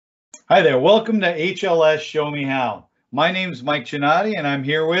Hi there, welcome to HLS Show Me How. My name's Mike Gannotti and I'm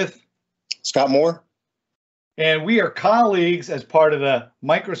here with Scott Moore. And we are colleagues as part of the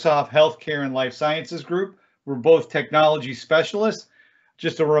Microsoft Healthcare and Life Sciences group. We're both technology specialists.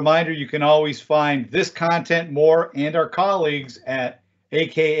 Just a reminder, you can always find this content more and our colleagues at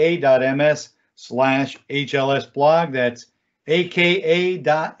aka.ms/HLS-blog. That's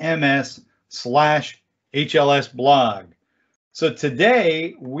aka.ms/HLS-blog. So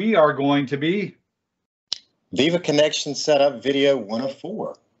today we are going to be Viva Connections Setup Video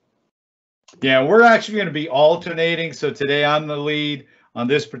 104. Yeah, we're actually going to be alternating. So today I'm the lead on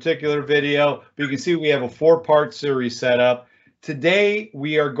this particular video. But you can see we have a 4-part series set up. Today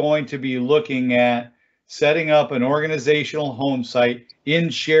we are going to be looking at setting up an organizational home site in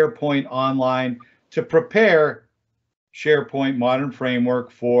SharePoint Online to prepare SharePoint Modern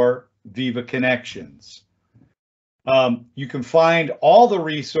Framework for Viva Connections. You can find all the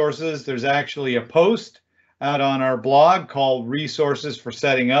resources. There's actually a post out on our blog called Resources for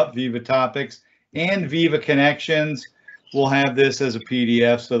Setting Up Viva Topics and Viva Connections. We'll have this as a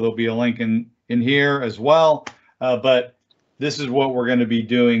PDF, so there'll be a link in here as well. But this is what we're going to be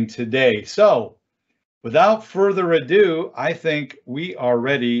doing today. So without further ado, I think we are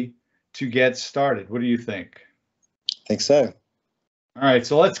ready to get started. What do you think? I think so. All right,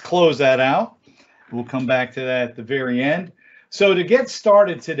 so let's close that out. We'll come back to that at the very end. So to get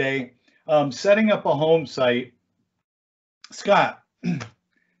started today, setting up a home site, Scott,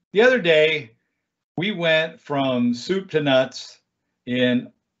 the other day we went from soup to nuts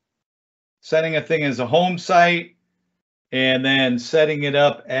in setting a thing as a home site and then setting it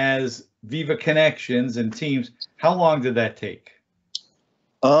up as Viva Connections and Teams. How long did that take?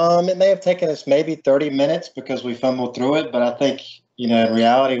 It may have taken us maybe 30 minutes because we fumbled through it, but I think, in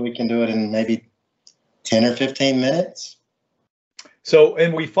reality, we can do it in maybe 10 or 15 minutes. So,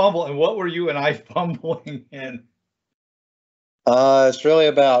 and we fumble, and what were you and I fumbling in? It's really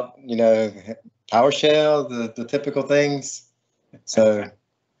about, PowerShell, the typical things. So,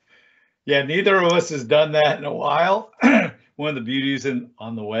 yeah, neither of us has done that in a while. One of the beauties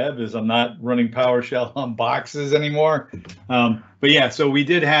on the web is I'm not running PowerShell on boxes anymore. But yeah, so we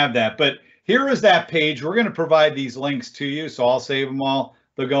did have that. But here is that page. We're going to provide these links to you, so I'll save them all.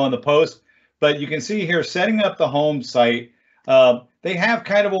 They'll go in the post. But you can see here, setting up the home site. They have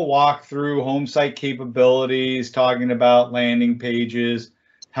kind of a walkthrough, home site capabilities, talking about landing pages,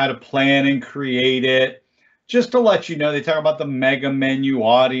 how to plan and create it. Just to let you know, they talk about the mega menu,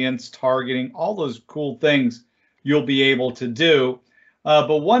 audience targeting, all those cool things you'll be able to do.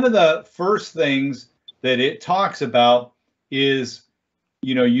 But one of the first things that it talks about is,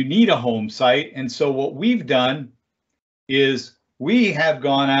 you need a home site. And so what we've done is we have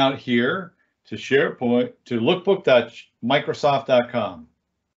gone out here to SharePoint, to lookbook.microsoft.com.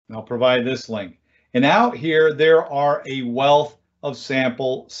 I'll provide this link. And out here, there are a wealth of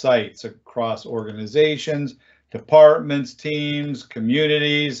sample sites across organizations, departments, teams,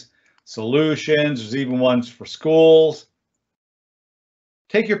 communities, solutions. There's even ones for schools.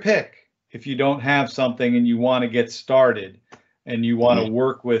 Take your pick. If you don't have something and you want to get started and you want to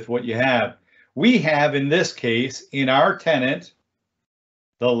work with what you have. We have, in this case, in our tenant,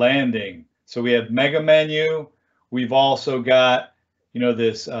 the landing. So we have mega menu. We've also got,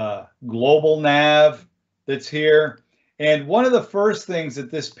 this global nav that's here. And one of the first things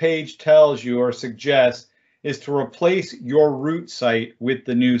that this page tells you or suggests is to replace your root site with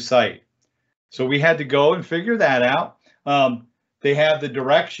the new site. So we had to go and figure that out. They have the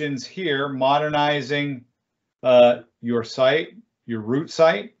directions here, modernizing your site, your root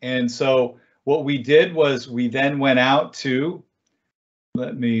site. And so what we did was we then went out to,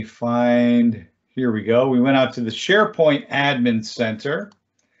 let me find, here we go. We went out to the SharePoint Admin Center,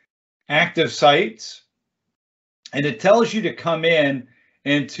 Active Sites, and it tells you to come in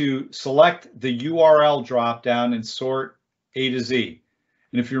and to select the URL dropdown and sort A to Z.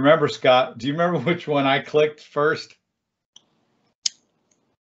 And if you remember, Scott, do you remember which one I clicked first?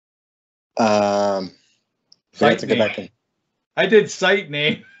 Site name. I did site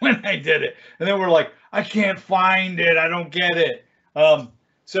name when I did it. And then we're like, I can't find it. I don't get it.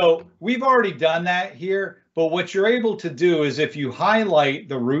 So we've already done that here, but what you're able to do is if you highlight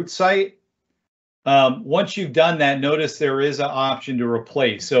the root site, once you've done that, notice there is an option to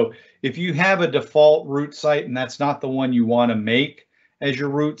replace. So if you have a default root site and that's not the one you want to make as your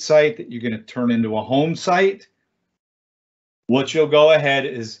root site that you're going to turn into a home site, what you'll go ahead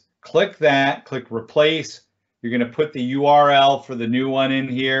is click that, click replace. You're going to put the URL for the new one in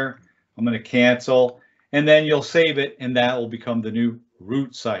here. I'm going to cancel, and then you'll save it, and that will become the new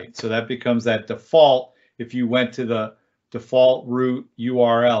root site. So that becomes that default if you went to the default root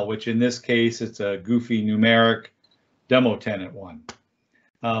URL, which in this case, it's a goofy numeric demo tenant one.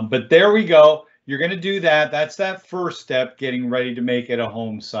 But there we go. You're going to do that. That's that first step, getting ready to make it a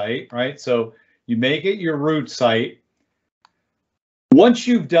home site, right? So you make it your root site. Once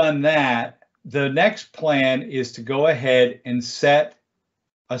you've done that, the next plan is to go ahead and set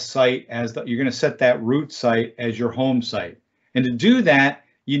a site as you're going to set that root site as your home site. And to do that,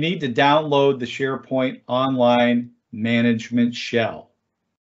 you need to download the SharePoint Online Management Shell,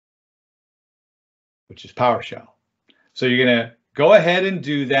 which is PowerShell. So you're going to go ahead and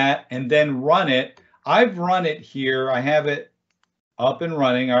do that and then run it. I've run it here. I have it up and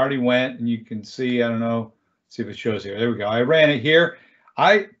running. I already went, and you can see, I don't know, see if it shows here. There we go. I ran it here.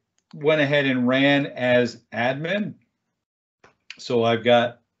 I went ahead and ran as admin. So I've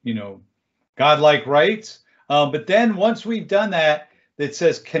got, you know, godlike rights. But then once we've done that, it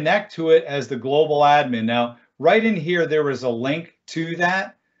says connect to it as the global admin. Now, right in here, there was a link to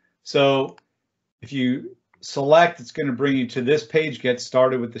that. So if you select, it's going to bring you to this page, get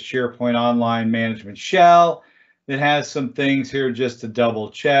started with the SharePoint Online Management Shell. It has some things here just to double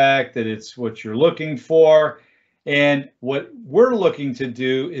check that it's what you're looking for. And what we're looking to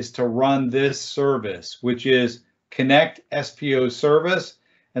do is to run this service, which is Connect SPO service.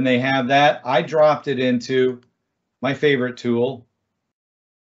 And they have that. I dropped it into my favorite tool.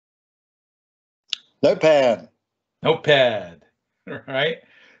 Notepad. Notepad, right?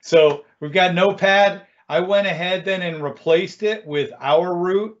 So we've got Notepad. I went ahead then and replaced it with our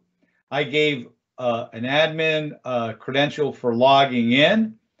root. I gave an admin credential for logging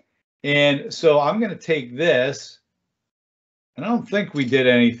in. And so I'm going to take this. And I don't think we did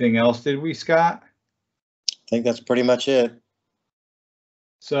anything else, did we, Scott? I think that's pretty much it.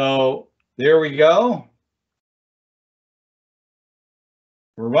 So there we go.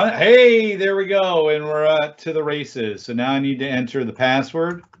 We're running. Hey, there we go. And we're to the races. So now I need to enter the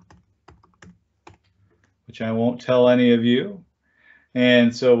password, which I won't tell any of you.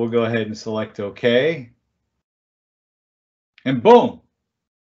 And so we'll go ahead and select OK. And boom,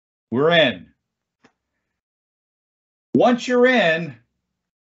 we're in. Once you're in,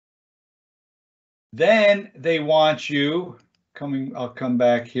 then they want you, I'll come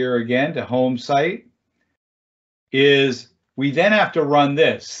back here again to home site, we then have to run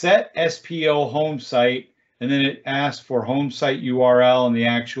this, set SPO home site, and then it asks for home site URL and the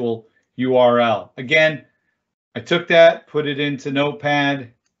actual URL. Again, I took that, put it into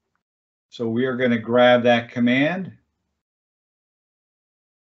Notepad. So we are going to grab that command.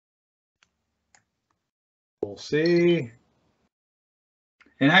 We'll see.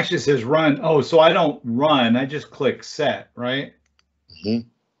 And actually it says run. Oh, so I don't run. I just click set, right? Mm-hmm.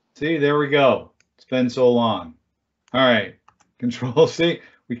 See, there we go. It's been so long. All right. Control C.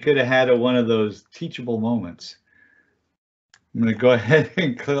 We could have had one of those teachable moments. I'm going to go ahead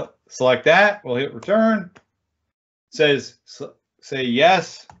and select that. We'll hit return. It says say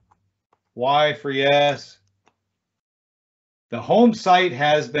yes. Y for yes. The home site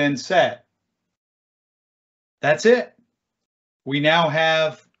has been set. That's it. We now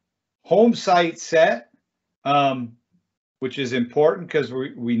have home site set, which is important because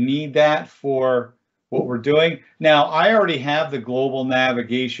we need that for what we're doing. Now, I already have the global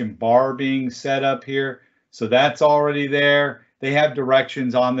navigation bar being set up here, so that's already there. They have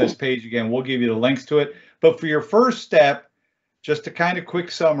directions on this page. Again, we'll give you the links to it. But for your first step, just to kind of quick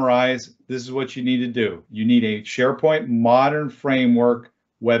summarize, this is what you need to do. You need a SharePoint Modern Framework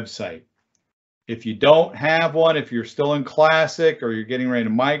website. If you don't have one, if you're still in Classic or you're getting ready to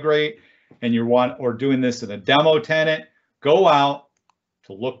migrate and you're doing this in a demo tenant, go out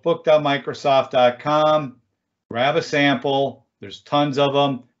to lookbook.microsoft.com, grab a sample. There's tons of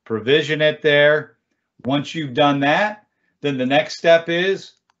them. Provision it there. Once you've done that, then the next step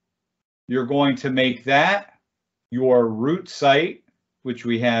is you're going to make that your root site, which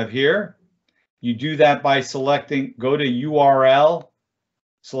we have here. You do that by selecting, go to URL,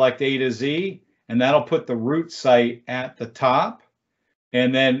 select A to Z, and that'll put the root site at the top.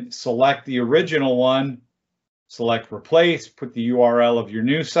 And then select the original one, select replace, put the URL of your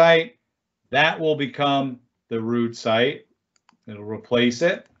new site. That will become the root site. It'll replace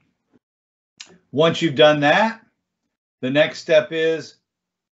it. Once you've done that, the next step is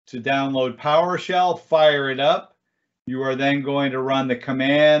to download PowerShell, fire it up. You are then going to run the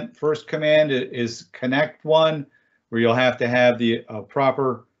command. First command is connect one, where you'll have to have the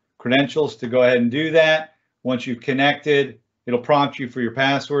proper credentials to go ahead and do that. Once you've connected, it'll prompt you for your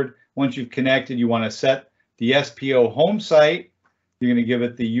password. Once you've connected, you want to set the SPO home site. You're going to give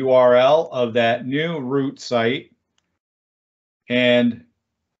it the URL of that new root site. And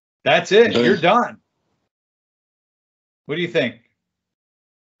that's it. You're done. What do you think?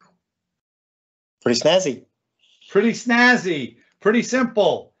 Pretty snazzy. Pretty snazzy, pretty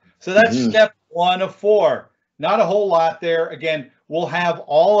simple. So that's step 1 of 4. Not a whole lot there. Again, we'll have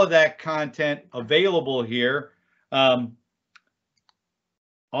all of that content available here on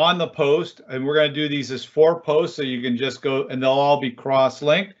the post, and we're going to do these as 4 posts, so you can just go, and they'll all be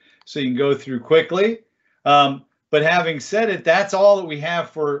cross-linked, so you can go through quickly. But having said it, that's all that we have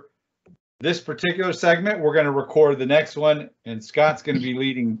for this particular segment. We're going to record the next one, and Scott's going to be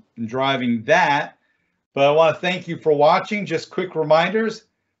leading and driving that. But I want to thank you for watching. Just quick reminders.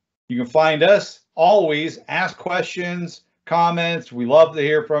 You can find us always, ask questions, comments. We love to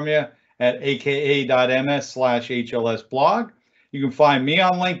hear from you at aka.ms/HLS blog. You can find me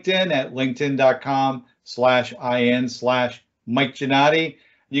on LinkedIn at linkedin.com/in/Mike Gannotti.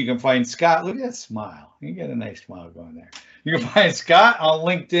 You can find Scott. Look at that smile. You get a nice smile going there. You can find Scott on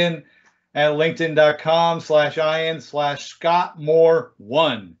LinkedIn at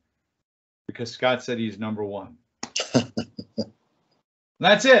linkedin.com/in/ScottMoore1, because Scott said he's number 1.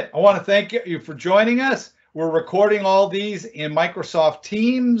 That's it. I want to thank you for joining us. We're recording all these in Microsoft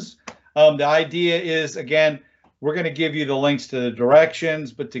Teams. The idea is, again, we're going to give you the links to the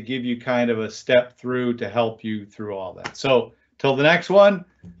directions, but to give you kind of a step through to help you through all that. So till the next one,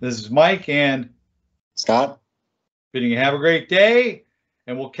 this is Mike and Scott. bidding you have a great day,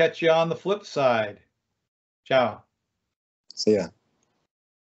 and we'll catch you on the flip side. Ciao. See ya.